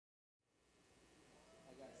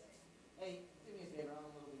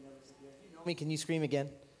Can you scream again?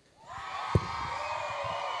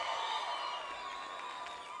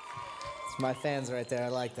 It's my fans right there. I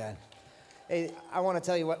like that. Hey, I want to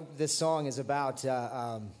tell you what this song is about. You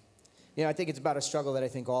know, I think it's about a struggle that I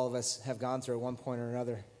think all of us have gone through at one point or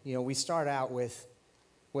another. You know, we start out with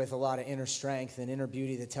a lot of inner strength and inner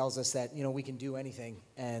beauty that tells us that, you know, we can do anything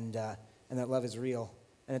and that love is real.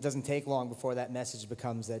 And it doesn't take long before that message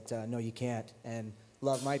becomes that, no, you can't. And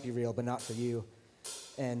love might be real, but not for you.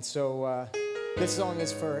 And so this song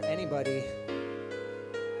is for anybody.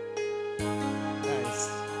 Nice.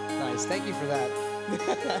 Nice. Thank you for that.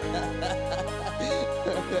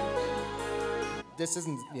 This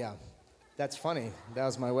isn't, yeah, that's funny. That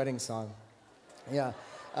was my wedding song. Yeah.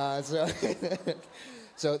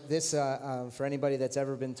 So this, for anybody that's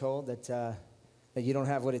ever been told that you don't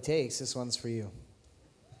have what it takes, this one's for you.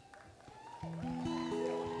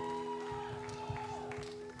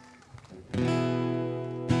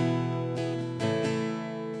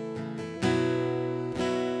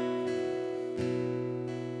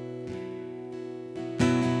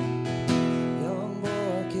 Young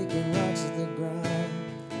boy kicking rocks at the ground,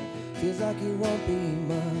 feels like he won't be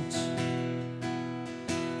much.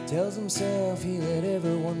 Tells himself he let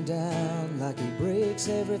everyone down, like he breaks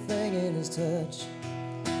everything in his touch.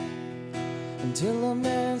 Until a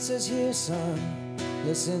man says, here son,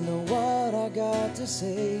 listen to what I got to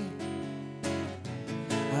say.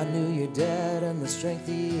 I knew your dad and the strength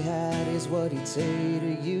he had is what he'd say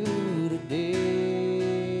to you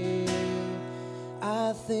today.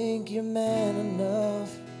 I think you're man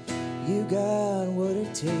enough, you got what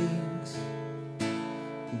it takes.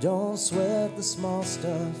 Don't sweat the small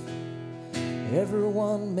stuff,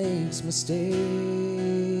 everyone makes mistakes.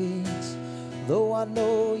 Though I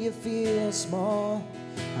know you feel small,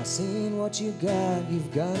 I've seen what you got,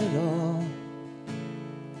 you've got it all.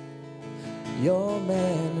 You're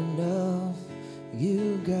man enough,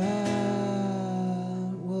 you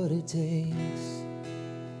got what it takes.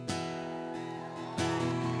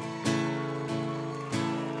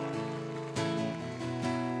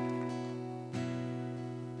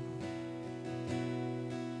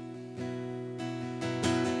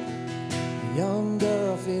 Young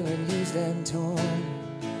girl feeling used and torn,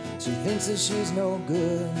 she thinks that she's no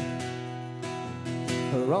good.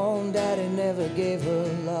 Her own daddy never gave her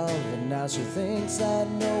love, and now she thinks that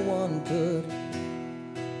no one could.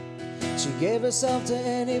 She gave herself to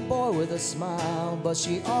any boy with a smile, but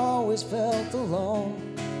she always felt alone.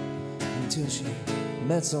 Until she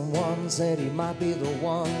met someone, said he might be the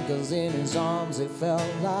one, 'cause in his arms it felt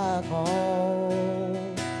like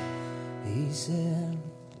home. He said,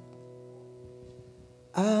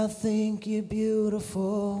 I think you're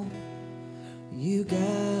beautiful, you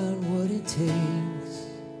got what it takes.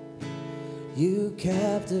 You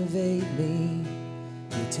captivate me,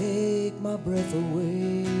 you take my breath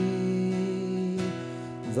away.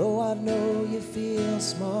 Though I know you feel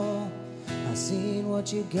small, I've seen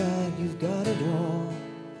what you got, you've got it all.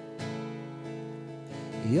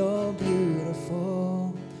 You're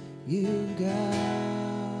beautiful, you got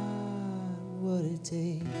what it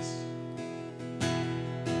takes.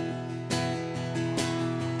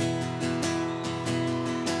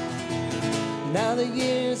 Now the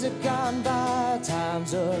years have gone by,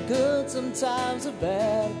 times are good, sometimes are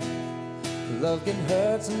bad. Love can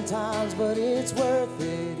hurt sometimes, but it's worth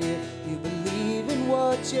it if you believe in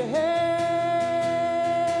what you have.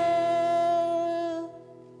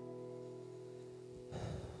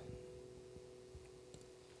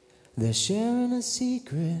 They're sharing a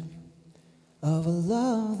secret of a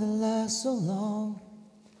love that lasts so long.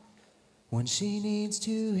 When she needs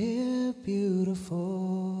to hear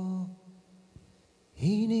beautiful,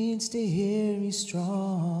 he needs to hear he's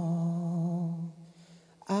strong.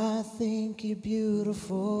 I think you're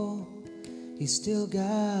beautiful, you still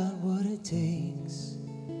got what it takes.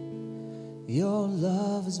 Your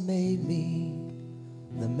love has made me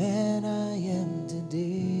the man I am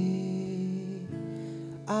today.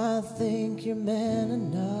 I think you're man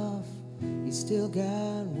enough, you still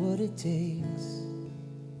got what it takes.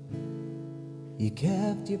 You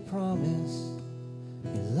kept your promise,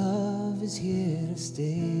 your love is here to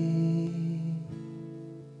stay.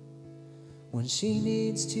 When she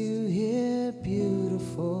needs to hear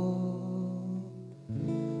beautiful,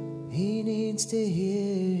 he needs to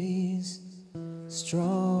hear he's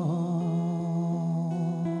strong.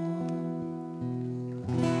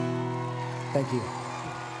 Thank you.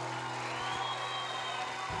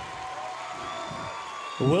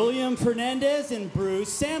 William Fernandez and Brandon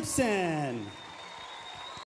Sampson.